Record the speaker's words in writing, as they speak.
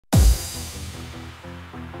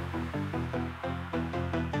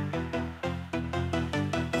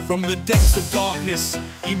From the depths of darkness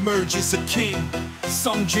emerges a king,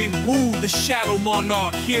 Sung Jinwoo, the Shadow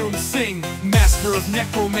Monarch, hear him sing. Master of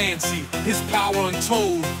necromancy, his power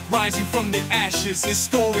untold. Rising from the ashes, his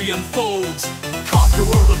story unfolds.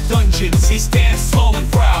 Conqueror of dungeons, he stands tall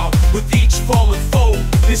and proud. With each fallen foe,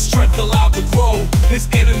 his strength allowed to grow. His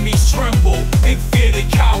enemies tremble, in fear they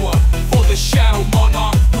cower. For the Shadow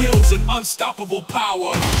Monarch wields an unstoppable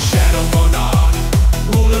power. Shadow Monarch,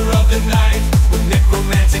 ruler of the night, with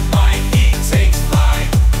necromantic mind he takes flight.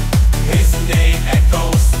 His name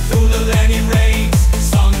echoes through the land he reigns.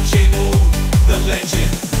 Sung Jinwoo, the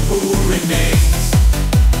legend who remains.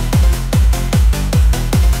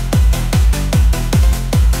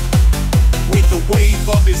 With the wave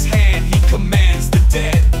of his hand he commands the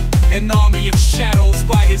dead. An army of shadows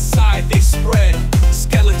by his side they spread.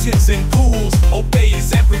 Skeletons in pools obey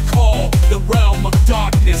his every call. The realm of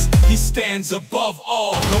darkness, he stands above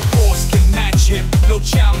all. No force can match him, no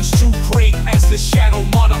challenge too great. As the Shadow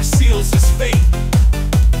Monarch seals his fate.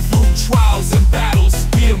 Through trials and battles,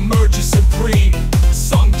 he emerges supreme.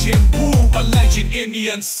 Sung Jinwoo, a legend in the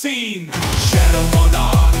unseen. Shadow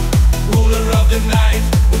Monarch, ruler of the night,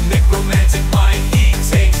 with necromantic mind he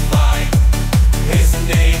takes flight. His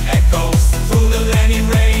name echoes through the land he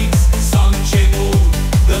reigns. Sung Jinwoo,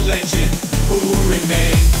 the legend who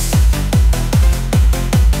remains.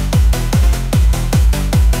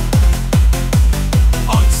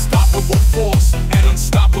 Unstoppable force and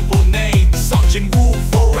unstoppable name. Sung Jinwoo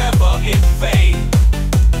forever in fame.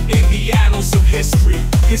 In the annals of history,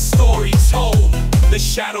 his story told. The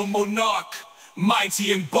Shadow Monarch,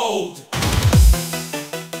 mighty and bold.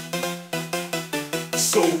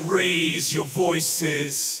 So raise your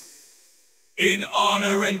voices in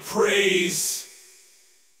honor and praise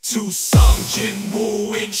to Sung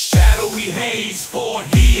Jinwoo in shadowy haze. For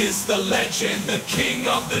he is the legend, the king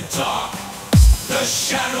of the dark, the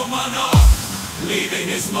Shadow Monarch, leaving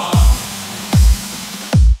his mark.